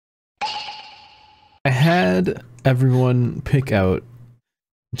I had everyone pick out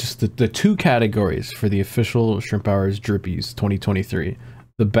just the two categories for the official Shrimp Hours Drippies 2023.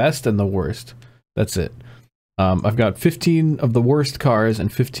 The best and the worst. That's it. I've got 15 of the worst cars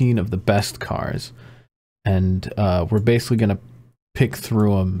and 15 of the best cars. And we're basically going to pick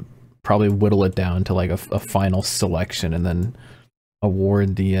through them, probably whittle it down to like a final selection, and then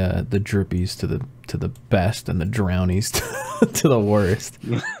award the Drippies to the best and the Drownies to the worst.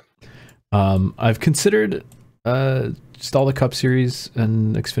 I've considered just all the Cup Series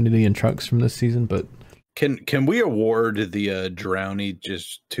and Xfinity and trucks from this season, but can we award the Drowny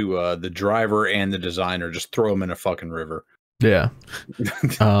just to the driver and the designer? Just throw them in a fucking river. Yeah.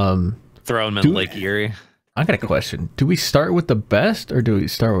 Throw them in Lake Erie. I got a question. Do we start with the best or do we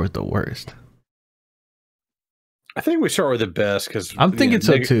start with the worst? I think we start with the best because I'm thinking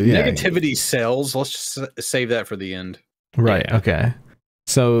so too. Yeah. Negativity sells. Let's just save that for the end. Right. Yeah. Okay.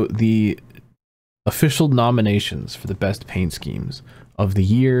 So the official nominations for the best paint schemes of the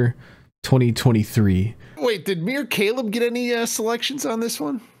year 2023. Wait, did me or Caleb get any selections on this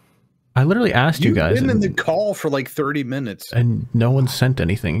one? I literally asked you guys. You've been in the call for like 30 minutes. And no one sent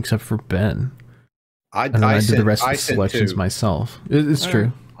anything except for Ben. I did the rest of the selections myself. It's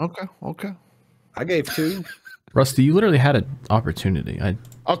true. Okay. I gave 2. Rusty, you literally had an opportunity.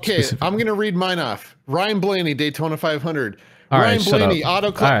 Okay, I'm going to read mine off. Ryan Blaney, Daytona 500. Ryan Blaney,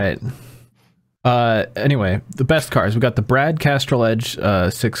 Auto Club. All right. Anyway, the best cars. We got the Brad Castrol Edge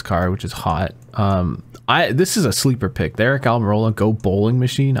 6 car, which is hot. This is a sleeper pick. The Eric Almirola Go Bowling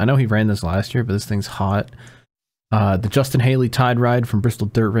Machine. I know he ran this last year, but this thing's hot. The Justin Haley Tide Ride from Bristol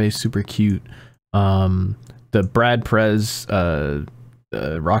Dirt Race, super cute. The Brad Perez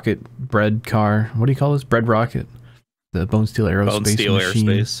rocket bread car. What do you call this? Bread rocket. The Bone Steel Aerospace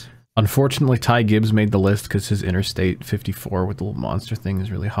machine. Unfortunately, Ty Gibbs made the list because his Interstate 54 with the little monster thing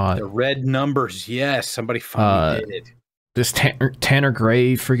is really hot. The red numbers, yes. Somebody finally did it. This Tanner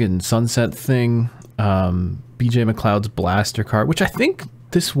Gray friggin' sunset thing. BJ McLeod's blaster car, which I think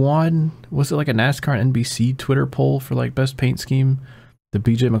this one, was it like a NASCAR NBC Twitter poll for like best paint scheme? The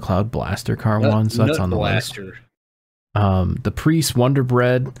BJ McLeod blaster car one, so that's on the list. The Priest Wonder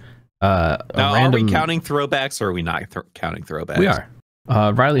Bread. Now, are we counting throwbacks or are we not counting throwbacks? We are.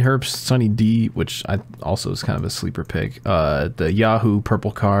 Riley Herbst Sunny D, which I also is kind of a sleeper pick. The Yahoo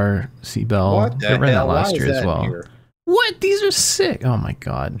purple car Seabell. They ran that last year as well. Here? What? These are sick. Oh my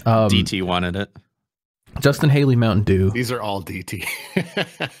god. DT wanted it. Justin Haley Mountain Dew. These are all DT.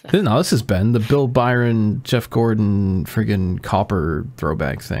 No, this has been the Bill Byron, Jeff Gordon, friggin' copper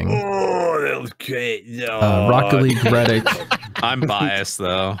throwback thing. Oh, that was great. No. Rocket League Reddick. I'm biased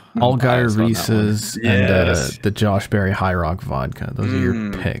though. Allgaier Reese's and the Josh Berry High Rock Vodka. Those are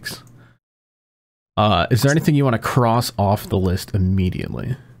your picks. Is there anything you want to cross off the list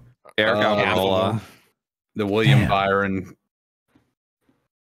immediately? Eric Almirola. The William Byron.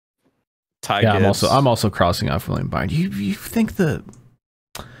 Yeah, I'm also crossing off William Byron. You think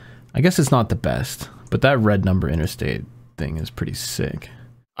I guess it's not the best, but that red number Interstate thing is pretty sick.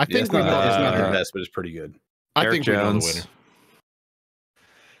 I think it's not the best, but it's pretty good. I think we know the winner.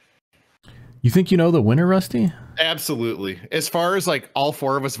 You think you know the winner, Rusty? Absolutely. As far as like all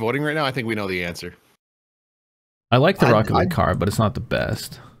 4 of us voting right now, I think we know the answer. I like the Rocket League car, but it's not the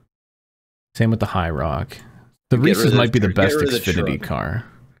best. Same with the High Rock. The Reese's might be the best Xfinity car.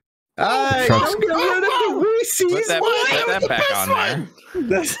 I'm getting rid of the Reese's. Put that back on there.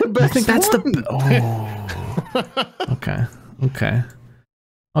 That's the best. I think that's the.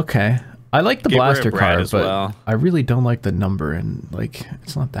 Okay. I like the blaster car, but I really don't like the number, and like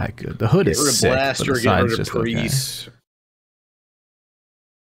it's not that good. The hood is sick, blaster, but the side's just okay.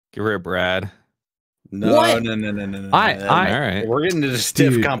 Get rid of Brad. No. All right. We're getting into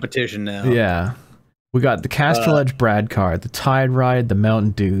stiff competition now. Yeah. We got the Castrol Edge Brad car, the Tide Ride, the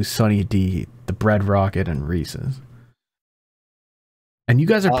Mountain Dew, Sunny D, the Bread Rocket, and Reese's. And you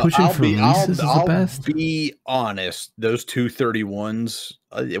guys are pushing for Reese's as the best? I'll be honest. Those 231s,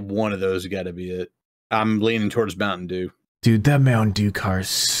 one of those got to be it. I'm leaning towards Mountain Dew. Dude, that Mountain Dew car is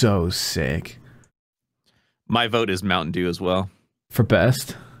so sick. My vote is Mountain Dew as well. For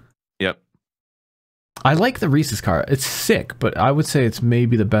best? Yep. I like the Reese's car. It's sick, but I would say it's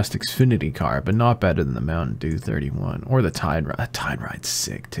maybe the best Xfinity car, but not better than the Mountain Dew 31 or the Tide Ride. That Tide Ride's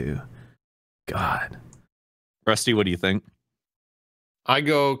sick too. God. Rusty, what do you think? I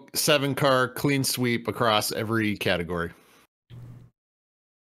go 7-car clean sweep across every category.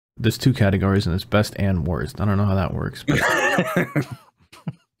 There's 2 categories and it's best and worst. I don't know how that works, but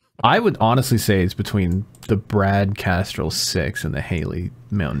I would honestly say it's between the Brad Castrol 6 and the Haley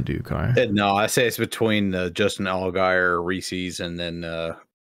Mountain Dew car. No, I say it's between the Justin Allgaier Reese's and then the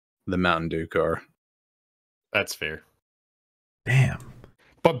Mountain Dew car. That's fair. Damn.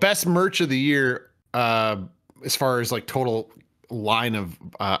 But best merch of the year, as far as like total line of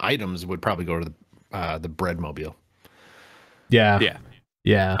items, would probably go to the Breadmobile. Yeah.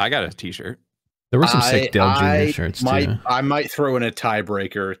 I got a T-shirt. There were some sick Dale Jr. shirts too. I might throw in a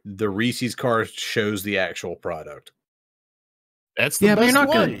tiebreaker. The Reese's car shows the actual product. That's the best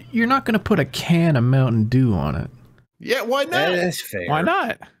one. You're not gonna put a can of Mountain Dew on it. Yeah, why not? That's fair. Why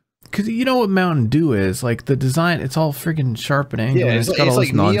not? Because you know what Mountain Dew is, like the design. It's all friggin' sharp and angular. Yeah, it's got all like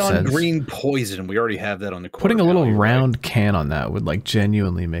this nonsense. neon green poison. We already have that on the. Putting a little round can on that would like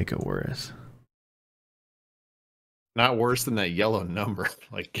genuinely make it worse. Not worse than that yellow number.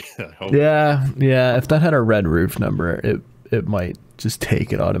 Like, I hope. Yeah. If that had a red roof number, it might just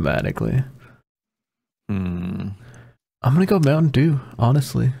take it automatically. I'm gonna go Mountain Dew,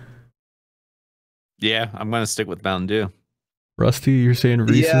 honestly. Yeah, I'm gonna stick with Mountain Dew. Rusty, you're saying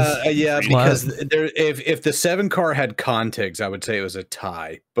Reese's? Yeah, because if the 7 car had contegs, I would say it was a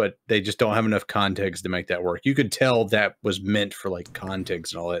tie, but they just don't have enough contegs to make that work. You could tell that was meant for like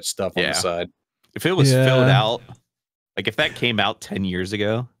contegs and all that stuff on the side. If it was filled out, like if that came out 10 years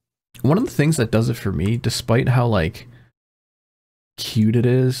ago. One of the things that does it for me, despite how like cute it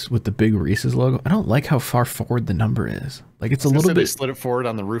is with the big Reese's logo, I don't like how far forward the number is. Like it's a little bit. They slid it forward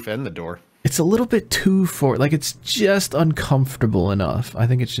on the roof and the door. It's a little bit too forward. Like it's just uncomfortable enough. I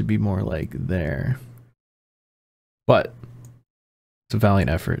think it should be more like there. But it's a valiant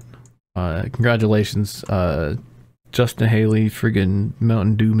effort. Congratulations, Justin Haley, friggin'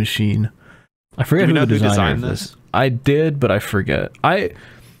 Mountain Dew machine. I forget who the designer of this. I did, but I forget.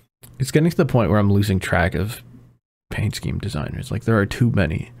 It's getting to the point where I'm losing track of paint scheme designers. Like there are too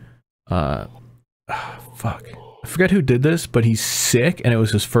many. Fuck. I forget who did this, but he's sick, and it was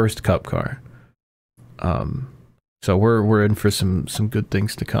his first cup car. So we're in for some good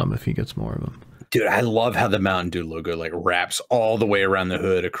things to come if he gets more of them. Dude, I love how the Mountain Dew logo like wraps all the way around the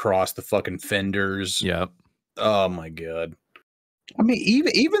hood, across the fucking fenders. Yep. Oh my god. I mean,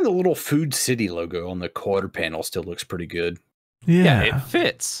 even the little Food City logo on the quarter panel still looks pretty good. Yeah, it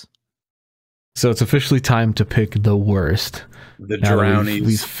fits. So it's officially time to pick the worst. The Drownies.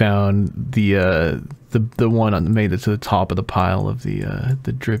 We've found the one made it to the top of the pile of the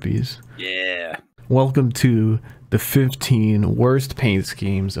drippies. Yeah. Welcome to the 15 worst paint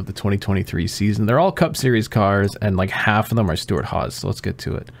schemes of the 2023 season. They're all Cup Series cars, and like half of them are Stuart Haas. So let's get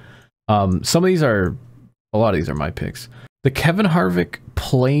to it. A lot of these are my picks. The Kevin Harvick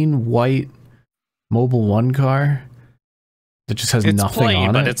plain white Mobil 1 car that just has nothing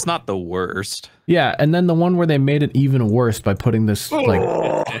on it. But it's not the worst. Yeah, and then the one where they made it even worse by putting this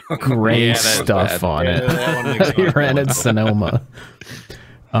like gray stuff on it. He ran in Sonoma.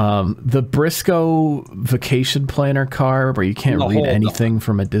 The Briscoe vacation planner car where you can't read anything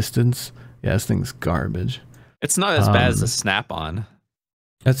from a distance. Yeah, this thing's garbage. It's not as bad as a Snap-on.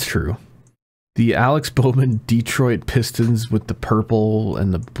 That's true. The Alex Bowman Detroit Pistons with the purple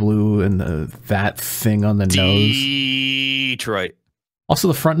and the blue and that thing on the nose. Detroit. Also,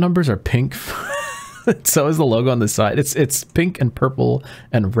 the front numbers are pink. So is the logo on the side. It's pink and purple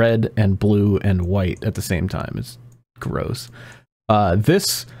and red and blue and white at the same time. It's gross.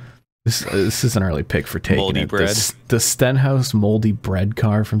 This is an early pick for taking moldy it. Bread. The Stenhouse moldy bread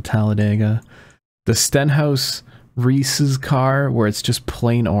car from Talladega. The Stenhouse Reese's car where it's just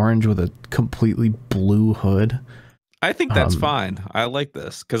plain orange with a completely blue hood. I think that's fine. I like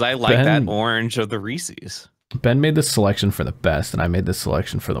this because I like that orange of the Reese's. Ben made this selection for the best, and I made this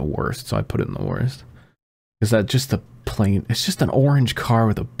selection for the worst, so I put it in the worst. Is that just a plain? It's just an orange car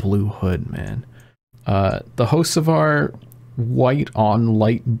with a blue hood, man. The Hocevar white on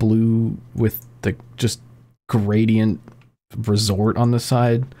light blue with the just gradient resort on the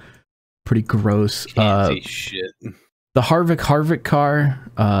side. Pretty gross. Shit. The Harvick car,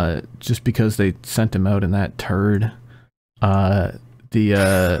 just because they sent him out in that turd. I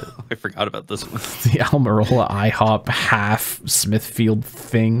forgot about this one. The Almirola IHOP half Smithfield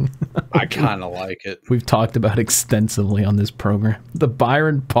thing. I kind of like it. We've talked about extensively on this program. The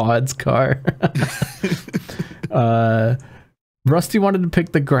Byron Pods car. Rusty wanted to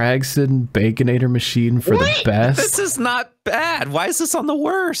pick the Gregson Baconator machine for the best. This is not bad. Why is this on the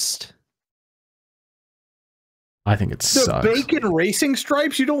worst? I think it sucks. The bacon racing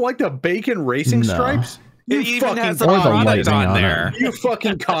stripes? You don't like the bacon racing stripes? It even has the product on there. You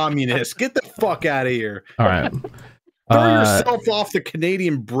fucking communist. Get the fuck out of here. All right. Throw yourself off the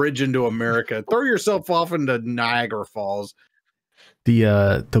Canadian bridge into America. Throw yourself off into Niagara Falls. The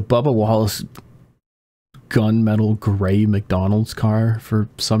Bubba Wallace gunmetal gray McDonald's car for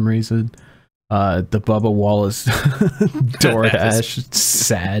some reason. The Bubba Wallace DoorDash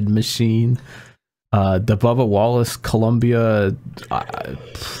sad machine. The Bubba Wallace Columbia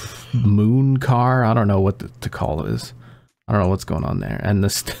moon car. I don't know what to call this. I don't know what's going on there. And the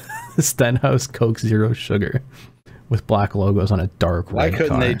Stenhouse Coke Zero Sugar with black logos on a dark red. Why couldn't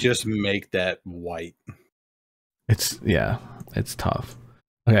car. they just make that white? It's tough.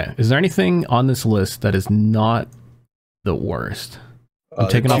 Okay, is there anything on this list that is not the worst? I'm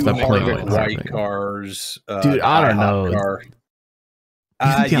taking off that plate white cars. Dude, I don't know. Car.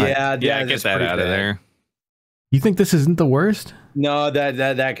 Yeah, get that out of there. You think this isn't the worst? No,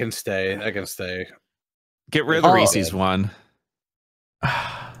 that can stay. That can stay. Get rid of the Reese's one.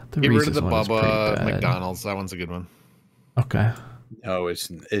 Get rid of the Bubba McDonald's. That one's a good one. Okay. No, it's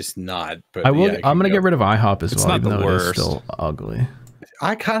not. But I will. I'm gonna get rid of IHOP as well. It's not the worst. It's still ugly.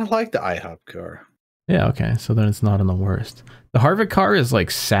 I kind of like the IHOP car. Yeah. Okay. So then it's not in the worst. The Harvick car is like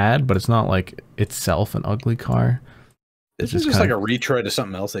sad, but it's not like itself an ugly car. It's just like a retread of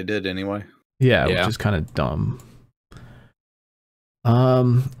something else they did anyway. Yeah, which is kind of dumb.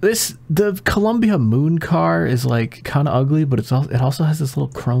 The Columbia Moon car is like kind of ugly, but it also has this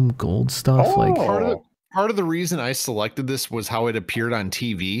little chrome gold stuff. Part of the reason I selected this was how it appeared on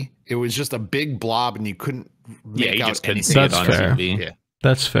TV. It was just a big blob, and you couldn't make out just couldn't anything. see it on TV. Yeah,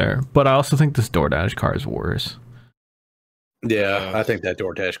 that's fair. But I also think this DoorDash car is worse. Yeah, I think that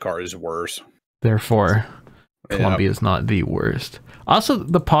DoorDash car is worse. Therefore, Columbia is not the worst. Also,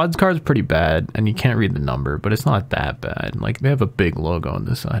 the Pods car is pretty bad, and you can't read the number, but it's not that bad. Like, they have a big logo on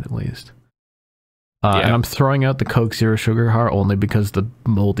this side, at least. And I'm throwing out the Coke Zero Sugar car only because the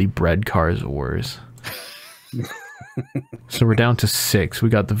moldy bread car is worse. So we're down to 6. We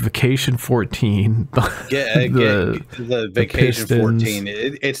got the Vacation 14. The Vacation 14.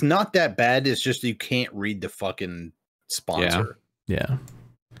 It's not that bad. It's just you can't read the fucking sponsor. Yeah.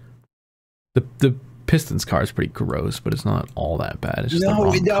 The Pistons car is pretty gross, but it's not all that bad. It's just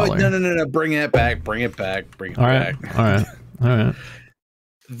no. Bring it back. All right.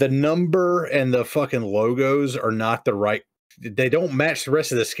 The number and the fucking logos are not the right. They don't match the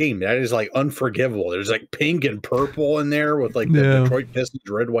rest of the scheme. That is like unforgivable. There's like pink and purple in there with like the Detroit Pistons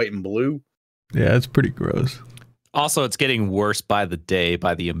red, white, and blue. Yeah, it's pretty gross. Also, it's getting worse by the day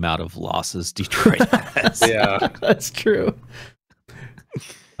by the amount of losses Detroit has. Yeah, that's true.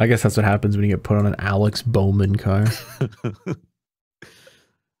 I guess that's what happens when you get put on an Alex Bowman car.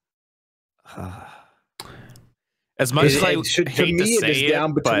 As much as I hate to say it's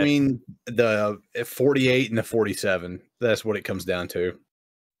down between the 48 and the 47. That's what it comes down to.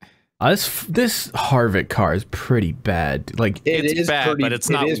 This Harvick car is pretty bad. Like it's bad, but it's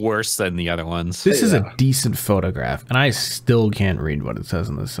not worse than the other ones. This is a decent photograph, and I still can't read what it says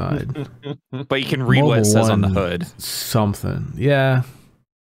on the side. But you can read what it says on the hood. Something, yeah.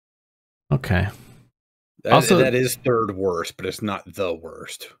 Okay. That is third worst, but it's not the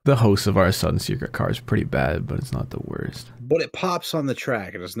worst. The host of our Sun Secret car is pretty bad, but it's not the worst. But it pops on the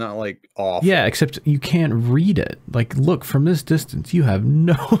track, and it's not like awful. Yeah, except you can't read it. Like, look, from this distance, you have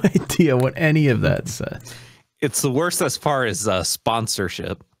no idea what any of that says. It's the worst as far as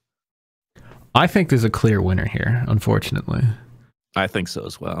sponsorship. I think there's a clear winner here, unfortunately. I think so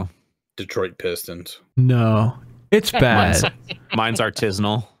as well. Detroit Pistons. No, it's bad. Mine's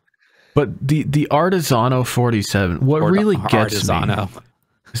artisanal. But the Artisano 47, what really gets me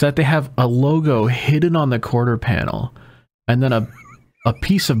is that they have a logo hidden on the quarter panel and then a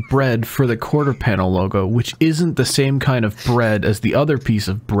piece of bread for the quarter panel logo, which isn't the same kind of bread as the other piece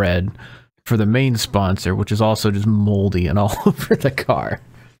of bread for the main sponsor, which is also just moldy and all over the car.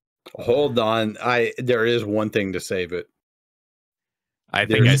 Hold on. There is one thing to save it. I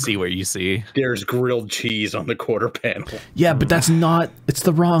think I see what you see. There's grilled cheese on the quarter panel. Yeah, but that's not. It's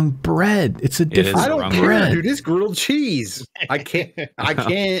the wrong bread. It's a different. I don't care, dude. It's grilled cheese. I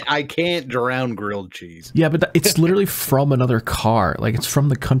can't drown grilled cheese. Yeah, but it's literally from another car. Like it's from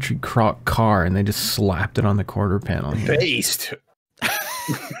the Country Crock car, and they just slapped it on the quarter panel. Based.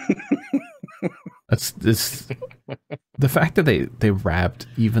 That's this. The fact that they wrapped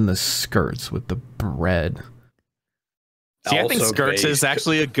even the skirts with the bread. See, I think skirts is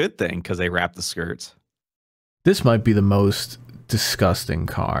actually a good thing because they wrap the skirts. This might be the most disgusting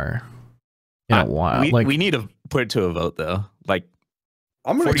car in a while. We need to put it to a vote, though. Like,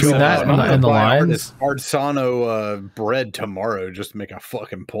 I'm going to do that in the lines. Artisano bread tomorrow just to make a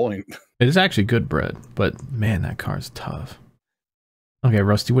fucking point. It is actually good bread, but man, that car's tough. Okay,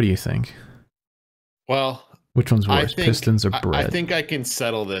 Rusty, what do you think? Well, which one's worse, Pistons or bread? I think I can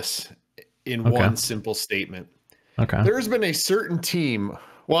settle this in one simple statement. Okay. There's been a certain team.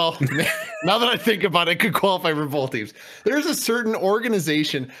 Well, now that I think about it, could qualify for both teams. There's a certain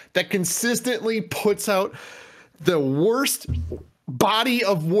organization that consistently puts out the worst body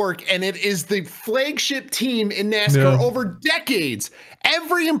of work, and it is the flagship team in NASCAR over decades.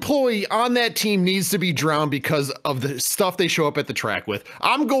 Every employee on that team needs to be drowned because of the stuff they show up at the track with.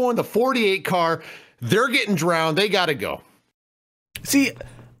 I'm going the 48 car. They're getting drowned. They got to go. See,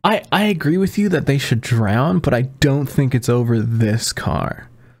 I agree with you that they should drown, but I don't think it's over this car.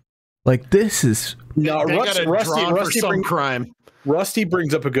 Like, this is... No, Rusty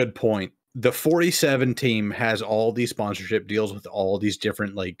brings up a good point. The 47 team has all these sponsorship deals with all these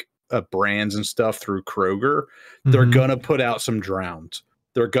different like brands and stuff through Kroger. They're gonna put out some drowns.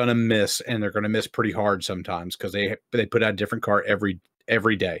 They're gonna miss, and they're gonna miss pretty hard sometimes because they put out a different car every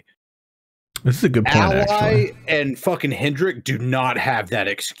day. This is a good point. Ally actually, and fucking Hendrick do not have that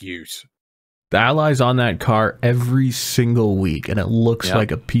excuse. The Ally's on that car every single week, and it looks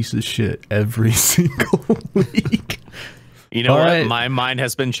like a piece of shit every single week. You know what? My mind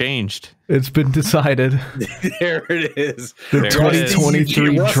has been changed. It's been decided. There it is. The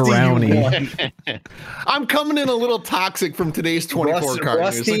 2023 drowning. I'm coming in a little toxic from today's 24 car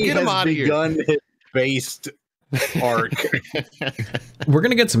news. So get him out of here. His based arc. We're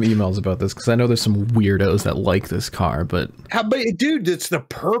gonna get some emails about this because I know there's some weirdos that like this car, but dude, it's the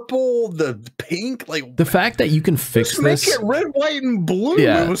purple, the pink, like the fact that you can fix this, make it red, white, and blue.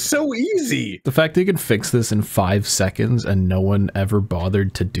 It was so easy. The fact that you can fix this in 5 seconds and no one ever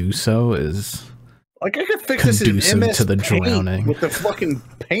bothered to do so is like I could fix this in MS to the Paint drowning with the fucking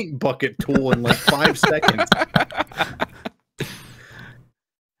paint bucket tool in like 5 seconds.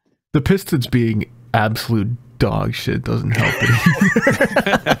 The Pistons being absolute dog shit doesn't help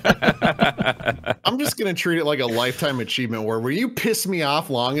it. I'm just gonna treat it like a lifetime achievement where when you piss me off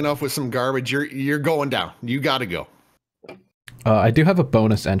long enough with some garbage, you're going down. You gotta go. I do have a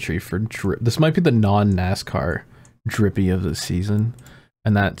bonus entry for drip. This might be the non-NASCAR drippy of the season,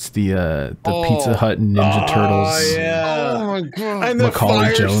 and that's the Pizza Hut Ninja Turtles. Yeah. Oh my god! And the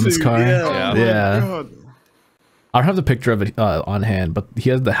Macaulay Jones suit, car. Yeah. I don't have the picture of it on hand, but he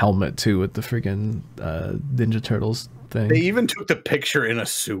has the helmet too with the freaking Ninja Turtles thing. They even took the picture in a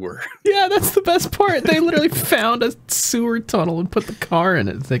sewer. Yeah, that's the best part. They literally found a sewer tunnel and put the car in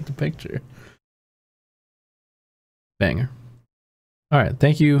it to take the picture. Banger. All right,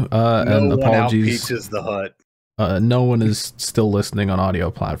 thank you, and apologies. Pizzas the Hut. No one is still listening on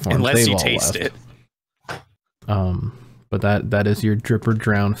audio platforms. Unless you taste it. But that is your Drip or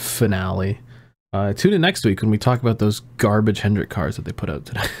Drown finale. Tune in next week when we talk about those garbage Hendrick cars that they put out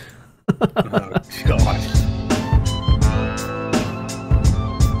today. Oh, God.